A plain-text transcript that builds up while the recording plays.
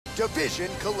division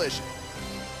collision.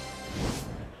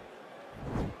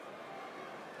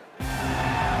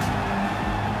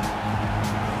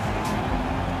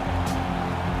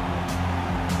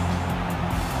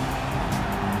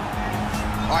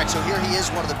 All right, so here he is,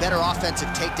 one of the better offensive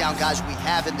takedown guys we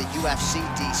have in the UFC,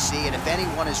 DC. And if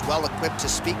anyone is well-equipped to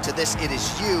speak to this, it is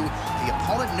you. The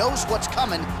opponent knows what's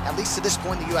coming. At least to this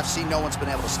point in the UFC, no one's been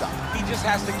able to stop him. He just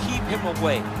has to keep him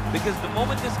away, because the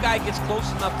moment this guy gets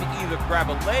close enough to either grab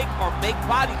a leg or make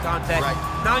body contact,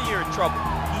 now you're in trouble.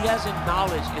 He has a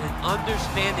knowledge and an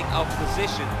understanding of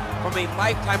position from a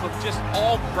lifetime of just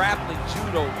all grappling,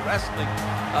 judo, wrestling,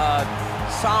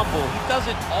 sambo. He does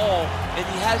it all, and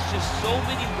he has just so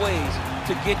many ways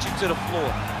to get you to the floor.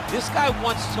 This guy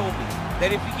once told me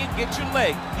that if he can get your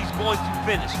leg, he's going to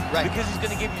finish. Because he's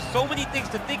going to give you so many things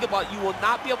to think about, you will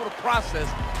not be able to process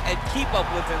and keep up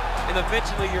with him, and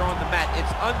eventually you're on the mat.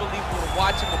 It's unbelievable to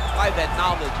watch him apply that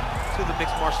knowledge to the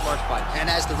mixed martial arts fight.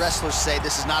 And as the wrestlers say,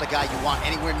 this is not a guy you want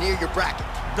anywhere near your bracket.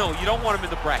 No, you don't want him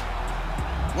in the bracket.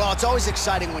 Well, it's always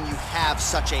exciting when you have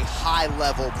such a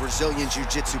high-level Brazilian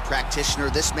Jiu-Jitsu practitioner.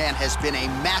 This man has been a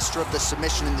master of the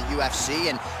submission in the UFC,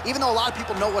 and even though a lot of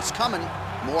people know what's coming,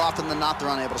 more often than not, they're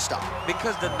unable to stop.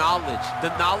 Because the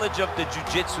knowledge of the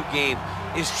Jiu-Jitsu game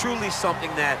is truly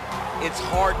something that it's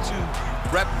hard to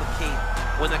replicate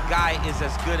when a guy is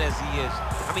as good as he is.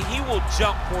 I mean, he will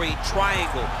jump for a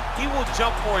triangle. He will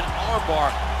jump for an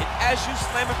armbar. And as you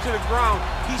slam him to the ground,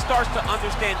 he starts to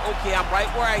understand, okay, I'm right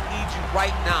where I need you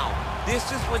right now. This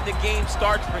is when the game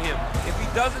starts for him. If he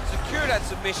doesn't secure that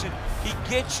submission, he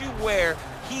gets you where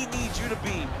he needs you to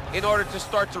be in order to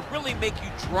start to really make you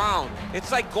drown.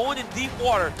 It's like going in deep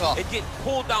water and getting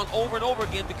pulled down over and over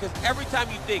again, because every time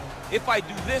you think, if I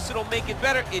do this, it'll make it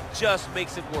better, it just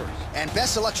makes it worse. And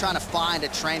best of luck trying to find a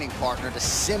training partner to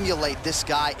simulate this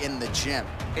guy in the gym.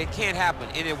 It can't happen,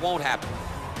 and it won't happen.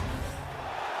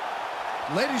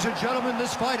 Ladies and gentlemen,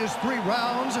 this fight is 3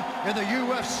 rounds in the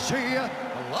UFC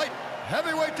light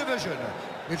heavyweight division.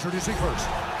 Introducing first,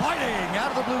 fighting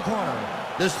out of the blue corner.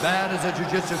 This man is a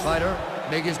jiu-jitsu fighter,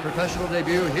 making his professional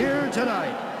debut here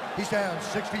tonight. He stands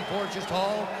 6 feet 4 inches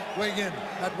tall, weighing in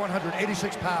at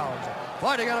 186 pounds.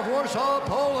 Fighting out of Warsaw,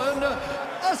 Poland,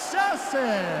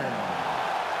 Assassin.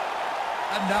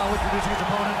 And now introducing his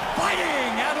opponent,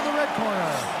 fighting out of the red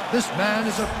corner. This man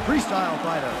is a freestyle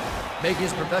fighter, making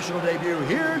his professional debut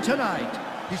here tonight.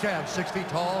 He stands 6 feet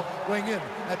tall, weighing in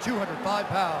at 205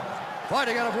 pounds.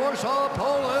 Fighting out of Warsaw,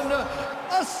 Poland,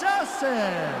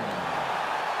 Assassin.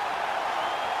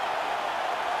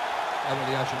 And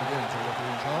when the action begins, the referee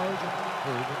in charge,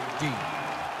 Herb Dean.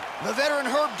 The veteran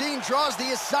Herb Dean draws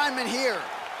the assignment here.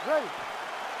 Ready.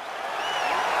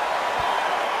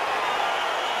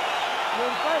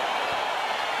 Ready to fight.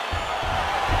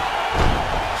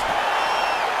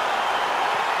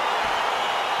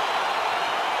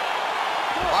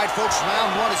 All right, folks,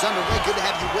 round 1 is underway. Good to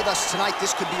have you with us tonight.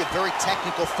 This could be a very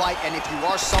technical fight, and if you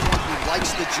are someone who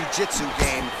likes the jiu-jitsu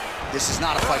game, this is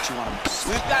not a fight you want to miss.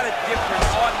 We've got a different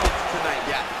audience tonight.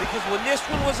 Because when this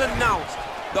one was announced,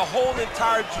 the whole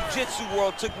entire jiu-jitsu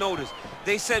world took notice.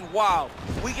 They said, wow,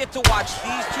 we get to watch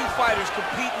these 2 fighters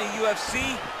compete in the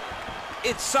UFC.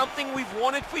 It's something we've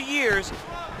wanted for years.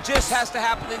 Just has to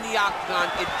happen in the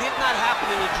octagon. It did not happen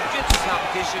in a jiu-jitsu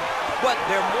competition, but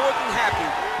they're more than happy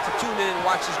to tune in and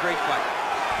watch this great fight.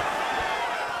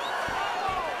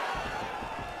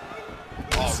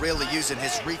 Oh, really using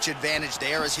his reach advantage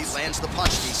there as he lands the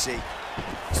punch, DC.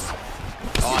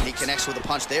 Oh, and he connects with a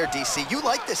punch there, DC. You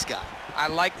like this guy. I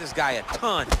like this guy a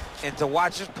ton, and to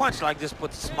watch this punch like this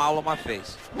puts a smile on my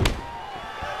face.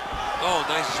 Oh,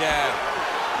 nice jab.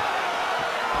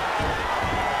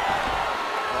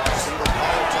 Single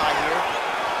collar tie here.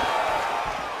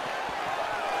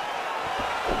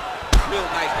 Real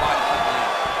nice body kick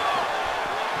there.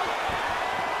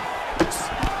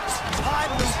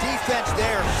 Timely defense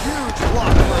there. Huge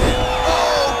block for him.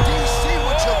 Oh, DC,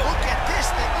 would you look at this?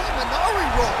 The Imanari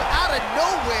roll out of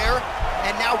nowhere.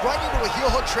 And now right into a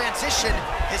heel hook transition.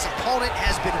 His opponent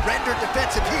has been rendered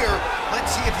defensive here.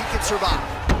 Let's see if he can survive.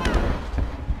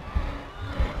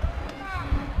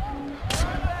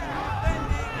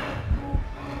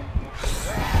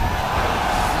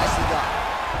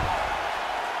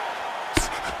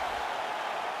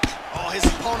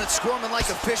 Squirming like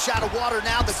a fish out of water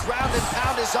now. The ground and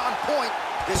pound is on point.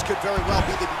 This could very well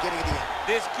be the beginning of the end.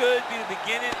 This could be the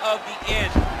beginning of the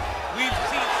end. We've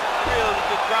seen some really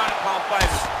good ground and pound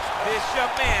fighters. This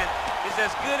young man is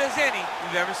as good as any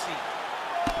we've ever seen.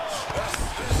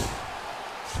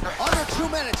 Under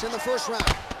 2 minutes in the first round.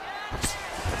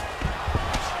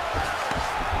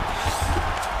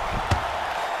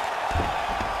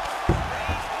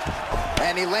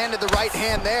 And he landed the right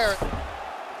hand there.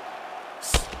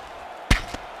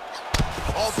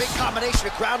 Oh, big combination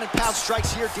of ground and pound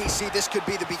strikes here, DC. This could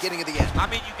be the beginning of the end. I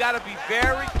mean, you got to be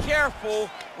very careful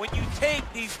when you take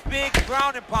these big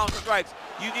ground and pound strikes.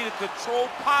 You need a controlled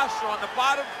posture on the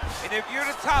bottom, and if you're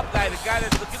the top guy, the guy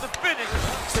that's looking to finish,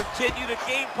 continue to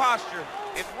gain posture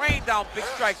and rain down big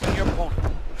strikes on your opponent.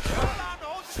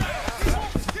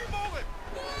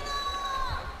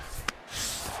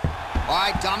 All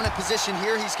right, dominant position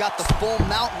here. He's got the full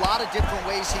mount. A lot of different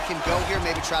ways he can go here.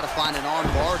 Maybe try to find an arm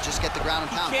bar or just get the ground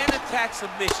and pound. He can attack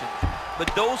submission, but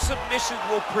those submissions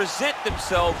will present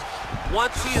themselves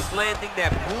once he is landing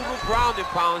that brutal ground and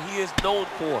pound he is known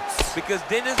for. Because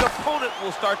then his opponent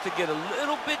will start to get a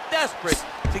little bit desperate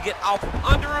to get out from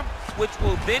under him, which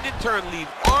will then in turn leave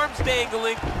arms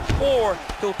dangling, or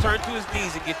he'll turn to his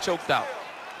knees and get choked out.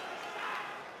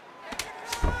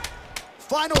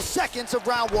 Final seconds of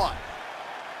round one.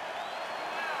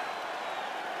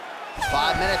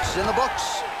 5 minutes in the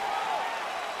books.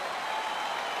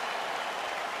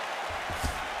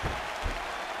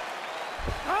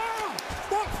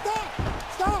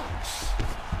 Stop!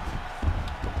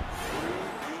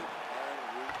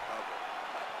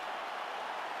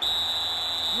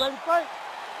 You ready to fight?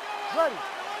 Ready.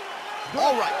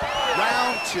 All right,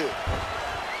 round two.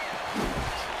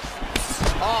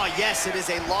 Oh, yes, it is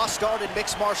a lost art in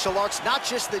mixed martial arts. Not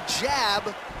just the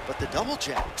jab, but the double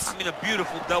jab. I mean, a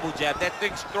beautiful double jab. That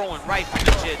thing's throwing right from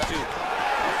the chin, too.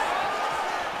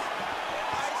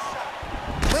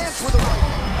 Lands with the right.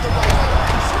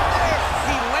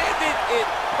 He landed it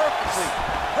perfectly.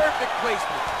 Perfect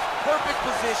placement. Perfect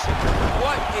position.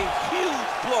 What a huge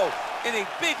blow in a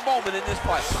big moment in this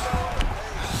fight.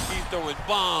 He's throwing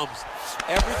bombs.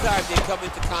 Every time they come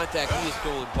into contact, he is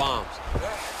throwing bombs.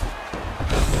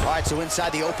 All right, so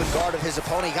inside the open guard of his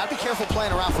opponent. You got to be careful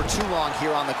playing around for too long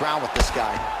here on the ground with this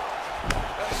guy.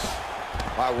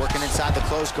 All right, working inside the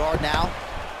closed guard now.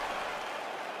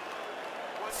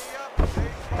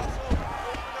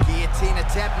 Guillotine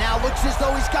attempt now. Looks as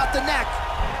though he's got the neck.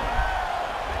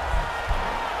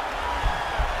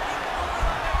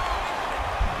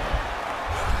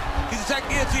 He's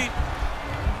attacking guillotine.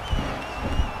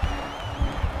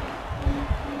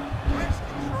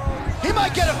 He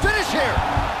might get a finish here.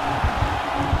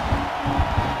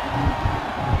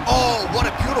 Oh, what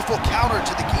a beautiful counter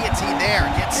to the guillotine there.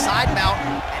 Gets side mount,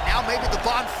 and now maybe the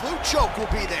Von Flue choke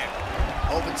will be there.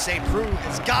 Open St. Preux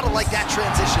has got to like that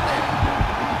transition there.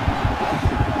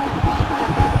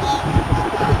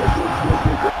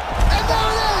 And there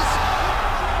it is!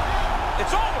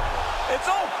 It's over! It's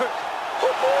over!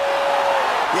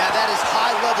 Yeah, that is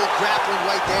high-level grappling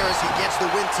right there as he gets the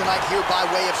win tonight here by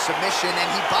way of submission, and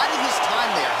he bided his time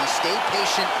there. He stayed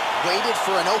patient, waited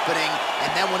for an opening,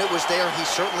 and then when it was there, he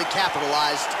certainly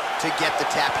capitalized to get the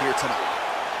tap here tonight.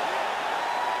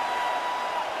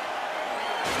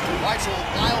 All right, so a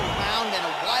wild round and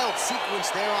a wild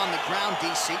sequence there on the ground.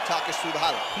 DC, talk us through the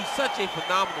highlight. He's such a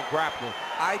phenomenal grappler.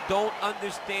 I don't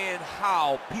understand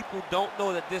how people don't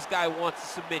know that this guy wants to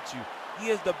submit you. He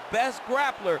is the best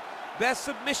grappler, best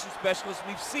submission specialist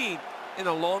we've seen in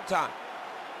a long time.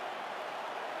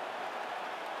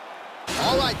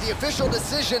 All right, the official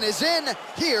decision is in.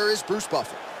 Here is Bruce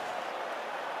Buffer.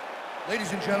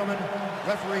 Ladies and gentlemen,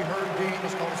 referee Herb Dean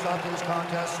has called a stop to this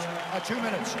contest at 2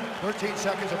 minutes, 13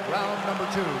 seconds of round number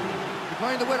 2.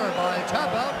 Declaring the winner by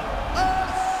tap out,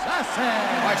 Assassin!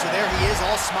 All right, so there he is,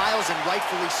 all smiles, and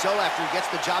rightfully so after he gets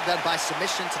the job done by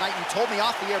submission tonight. You told me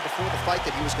off the air before the fight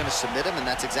that he was going to submit him, and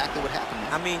that's exactly what happened.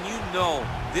 I mean, you know,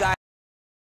 this guy